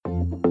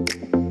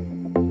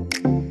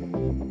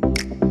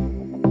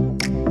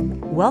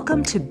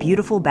Welcome to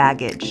Beautiful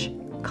Baggage,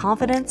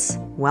 confidence,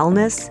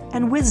 wellness,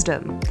 and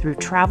wisdom through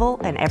travel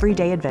and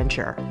everyday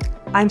adventure.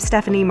 I'm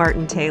Stephanie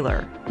Martin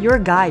Taylor, your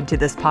guide to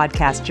this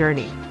podcast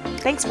journey.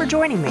 Thanks for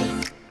joining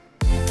me.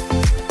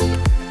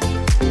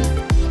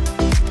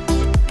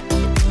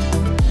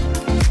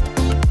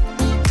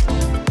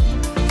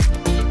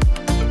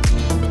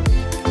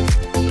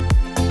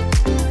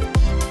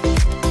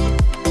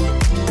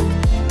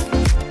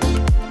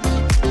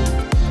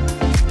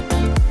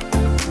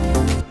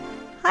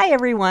 Hi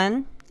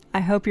everyone.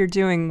 I hope you're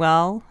doing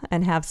well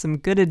and have some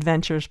good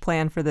adventures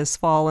planned for this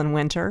fall and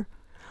winter,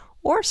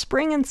 or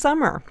spring and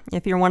summer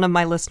if you're one of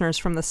my listeners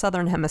from the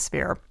Southern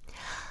Hemisphere.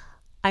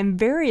 I'm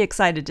very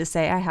excited to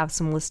say I have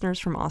some listeners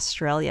from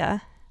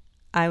Australia.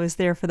 I was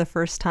there for the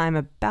first time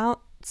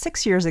about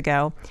 6 years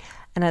ago,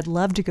 and I'd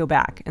love to go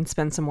back and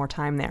spend some more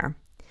time there,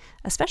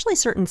 especially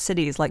certain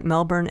cities like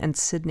Melbourne and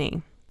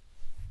Sydney.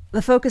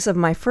 The focus of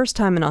my first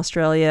time in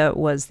Australia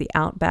was the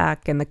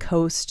outback and the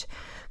coast,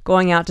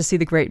 going out to see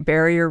the Great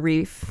Barrier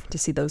Reef, to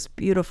see those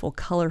beautiful,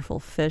 colorful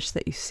fish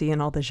that you see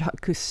in all the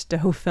Jacques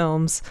Cousteau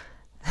films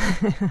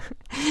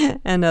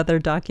and other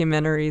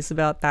documentaries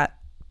about that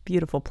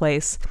beautiful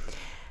place.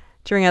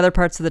 During other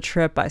parts of the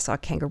trip, I saw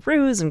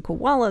kangaroos and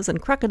koalas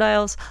and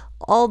crocodiles,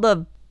 all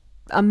the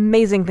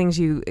amazing things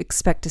you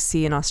expect to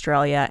see in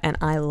Australia, and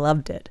I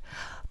loved it.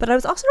 But I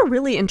was also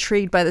really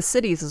intrigued by the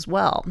cities as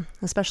well,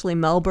 especially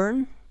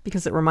Melbourne,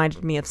 because it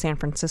reminded me of San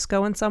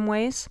Francisco in some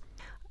ways.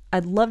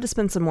 I'd love to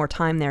spend some more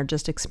time there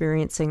just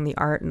experiencing the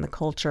art and the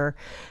culture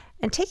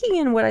and taking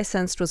in what I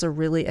sensed was a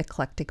really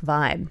eclectic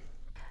vibe.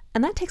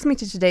 And that takes me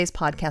to today's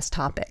podcast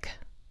topic,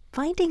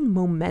 finding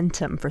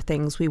momentum for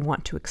things we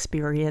want to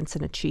experience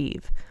and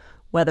achieve,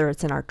 whether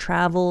it's in our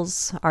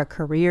travels, our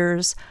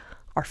careers,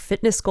 our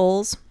fitness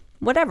goals,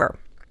 whatever.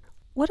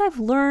 What I've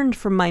learned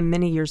from my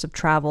many years of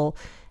travel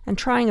and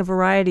trying a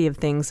variety of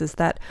things is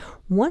that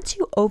once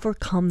you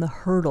overcome the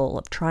hurdle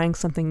of trying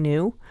something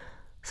new,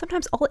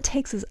 sometimes all it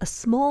takes is a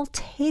small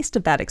taste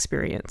of that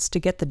experience to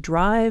get the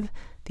drive,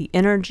 the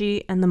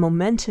energy, and the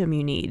momentum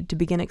you need to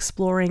begin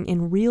exploring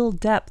in real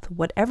depth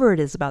whatever it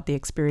is about the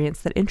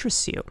experience that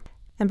interests you.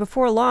 And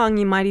before long,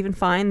 you might even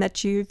find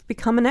that you've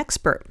become an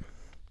expert.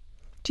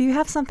 Do you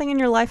have something in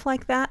your life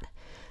like that?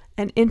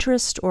 An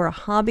interest or a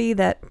hobby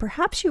that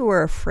perhaps you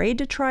were afraid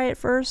to try at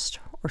first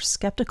or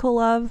skeptical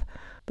of,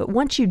 but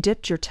once you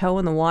dipped your toe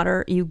in the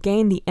water, you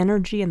gained the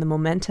energy and the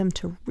momentum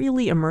to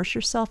really immerse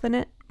yourself in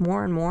it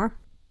more and more?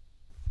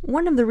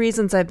 One of the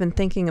reasons I've been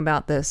thinking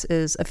about this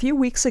is a few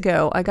weeks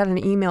ago, I got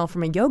an email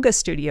from a yoga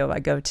studio I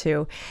go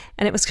to,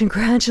 and it was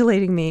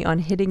congratulating me on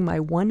hitting my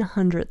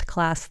 100th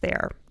class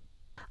there.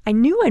 I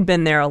knew I'd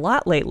been there a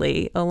lot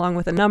lately, along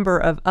with a number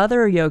of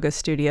other yoga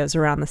studios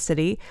around the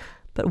city,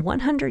 but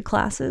 100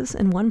 classes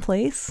in one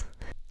place?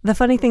 The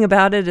funny thing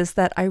about it is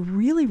that I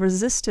really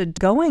resisted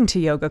going to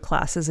yoga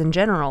classes in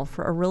general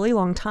for a really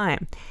long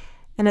time,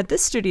 and at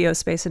this studio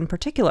space in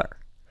particular.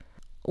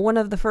 One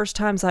of the first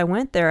times I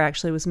went there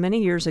actually was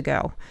many years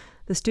ago.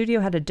 The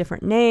studio had a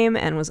different name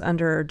and was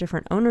under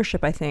different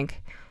ownership, I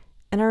think.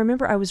 And I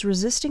remember I was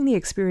resisting the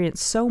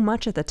experience so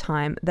much at the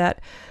time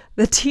that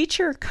the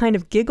teacher kind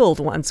of giggled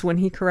once when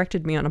he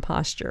corrected me on a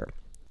posture.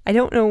 I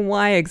don't know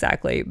why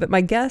exactly, but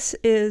my guess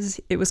is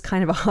it was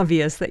kind of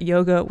obvious that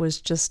yoga was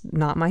just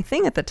not my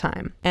thing at the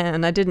time,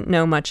 and I didn't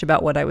know much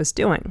about what I was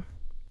doing.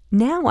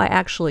 Now I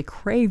actually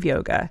crave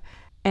yoga,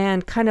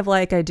 and kind of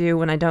like I do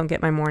when I don't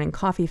get my morning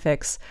coffee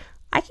fix,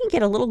 I can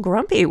get a little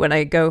grumpy when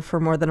I go for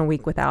more than a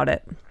week without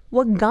it.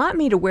 What got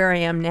me to where I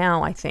am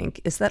now, I think,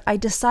 is that I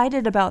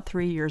decided about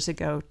 3 years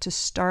ago to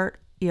start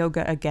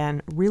yoga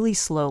again really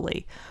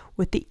slowly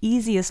with the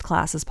easiest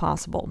classes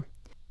possible.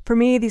 For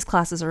me, these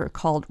classes are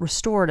called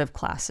restorative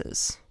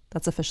classes.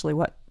 That's officially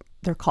what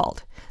they're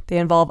called. They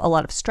involve a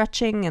lot of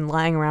stretching and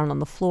lying around on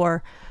the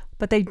floor,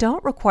 but they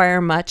don't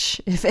require much,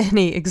 if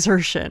any,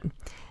 exertion.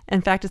 In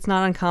fact, it's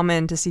not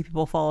uncommon to see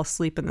people fall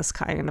asleep in this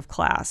kind of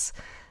class.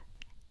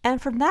 And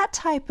from that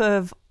type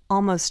of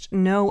almost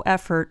no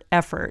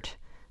effort,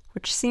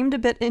 which seemed a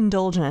bit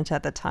indulgent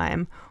at the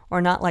time,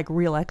 or not like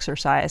real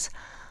exercise,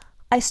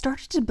 I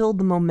started to build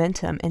the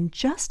momentum and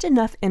just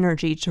enough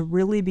energy to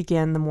really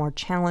begin the more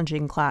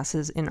challenging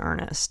classes in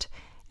earnest,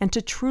 and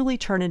to truly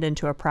turn it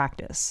into a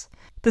practice.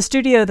 The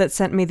studio that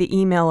sent me the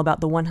email about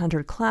the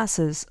 100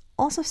 classes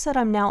also said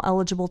I'm now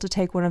eligible to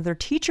take one of their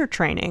teacher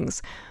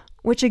trainings,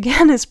 which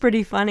again is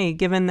pretty funny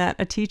given that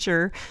a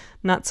teacher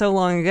not so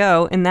long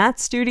ago in that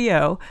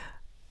studio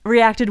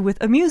reacted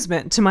with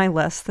amusement to my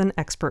less than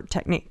expert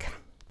technique.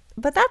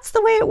 But that's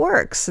the way it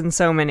works in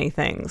so many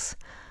things.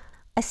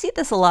 I see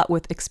this a lot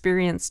with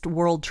experienced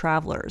world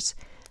travelers.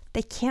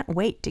 They can't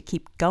wait to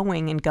keep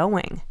going and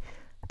going.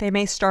 They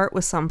may start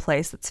with some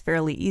place that's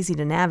fairly easy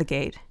to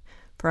navigate.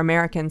 For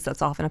Americans,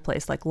 that's often a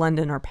place like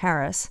London or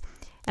Paris.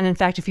 And in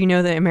fact, if you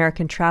know the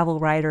American travel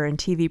writer and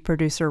TV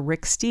producer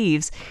Rick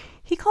Steves,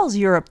 he calls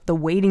Europe the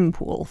wading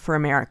pool for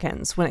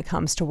Americans when it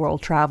comes to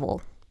world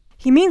travel.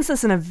 He means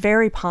this in a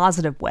very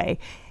positive way.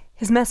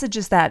 His message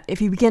is that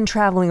if you begin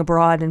traveling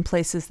abroad in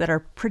places that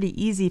are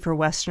pretty easy for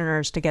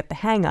Westerners to get the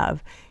hang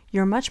of,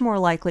 you're much more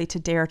likely to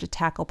dare to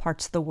tackle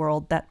parts of the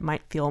world that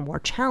might feel more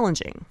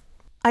challenging.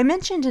 I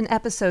mentioned in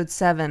episode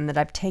 7 that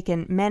I've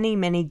taken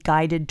many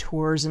guided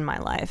tours in my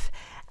life.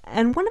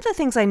 And one of the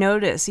things I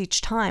notice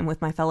each time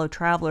with my fellow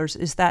travelers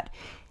is that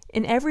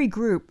in every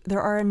group,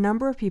 there are a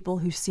number of people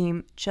who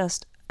seem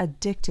just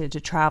addicted to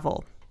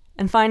travel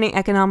and finding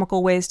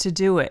economical ways to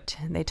do it.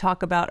 They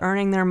talk about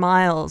earning their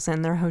miles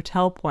and their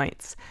hotel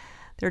points.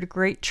 They're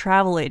great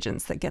travel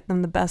agents that get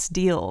them the best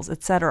deals,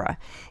 etc.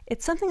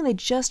 It's something they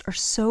just are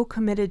so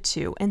committed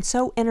to and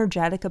so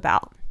energetic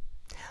about.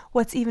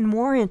 What's even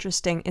more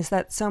interesting is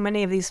that so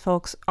many of these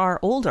folks are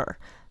older.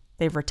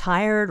 They've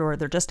retired or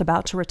they're just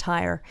about to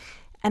retire.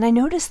 And I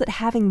notice that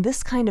having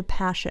this kind of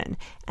passion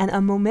and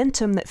a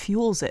momentum that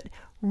fuels it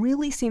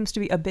really seems to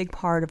be a big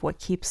part of what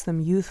keeps them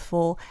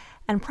youthful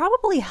and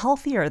probably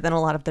healthier than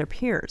a lot of their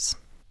peers.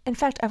 In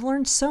fact, I've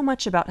learned so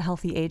much about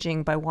healthy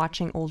aging by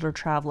watching older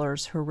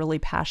travelers who are really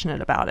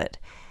passionate about it.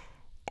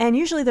 And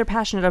usually they're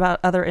passionate about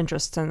other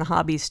interests and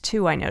hobbies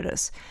too, I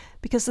notice.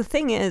 Because the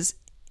thing is,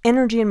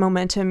 energy and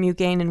momentum you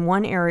gain in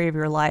one area of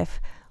your life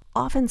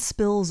often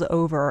spills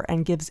over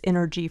and gives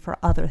energy for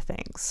other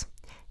things.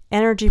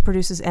 Energy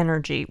produces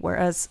energy,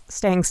 whereas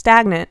staying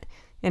stagnant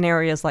in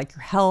areas like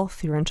your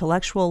health, your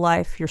intellectual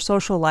life, your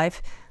social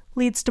life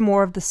leads to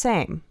more of the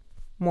same,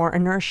 more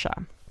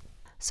inertia.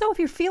 So if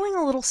you're feeling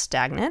a little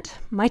stagnant,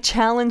 my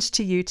challenge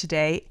to you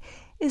today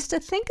is to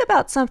think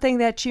about something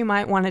that you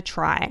might want to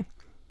try.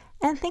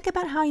 And think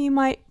about how you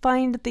might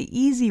find the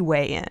easy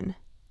way in,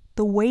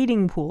 the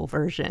wading pool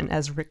version,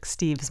 as Rick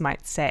Steves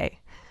might say.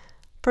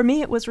 For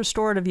me, it was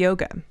restorative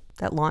yoga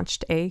that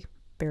launched a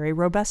very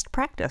robust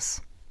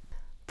practice.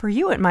 For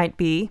you, it might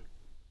be,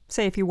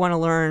 say if you want to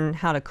learn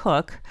how to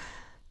cook,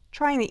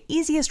 trying the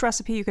easiest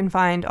recipe you can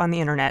find on the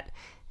internet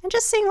and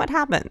just seeing what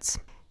happens.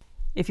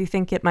 If you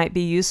think it might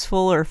be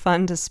useful or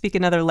fun to speak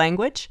another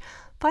language,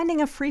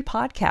 finding a free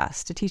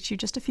podcast to teach you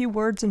just a few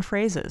words and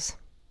phrases.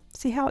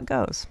 See how it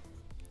goes.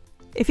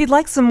 If you'd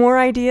like some more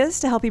ideas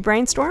to help you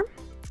brainstorm,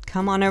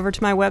 come on over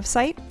to my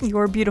website,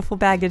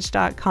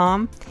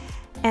 yourbeautifulbaggage.com,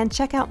 and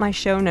check out my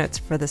show notes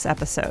for this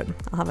episode.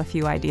 I'll have a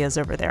few ideas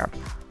over there.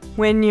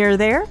 When you're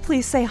there,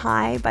 please say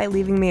hi by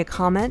leaving me a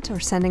comment or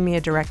sending me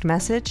a direct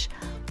message.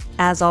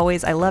 As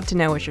always, I love to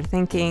know what you're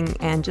thinking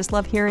and just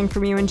love hearing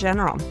from you in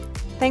general.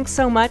 Thanks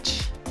so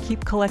much.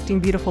 Keep collecting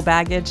beautiful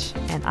baggage,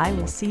 and I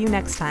will see you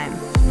next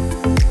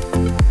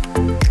time.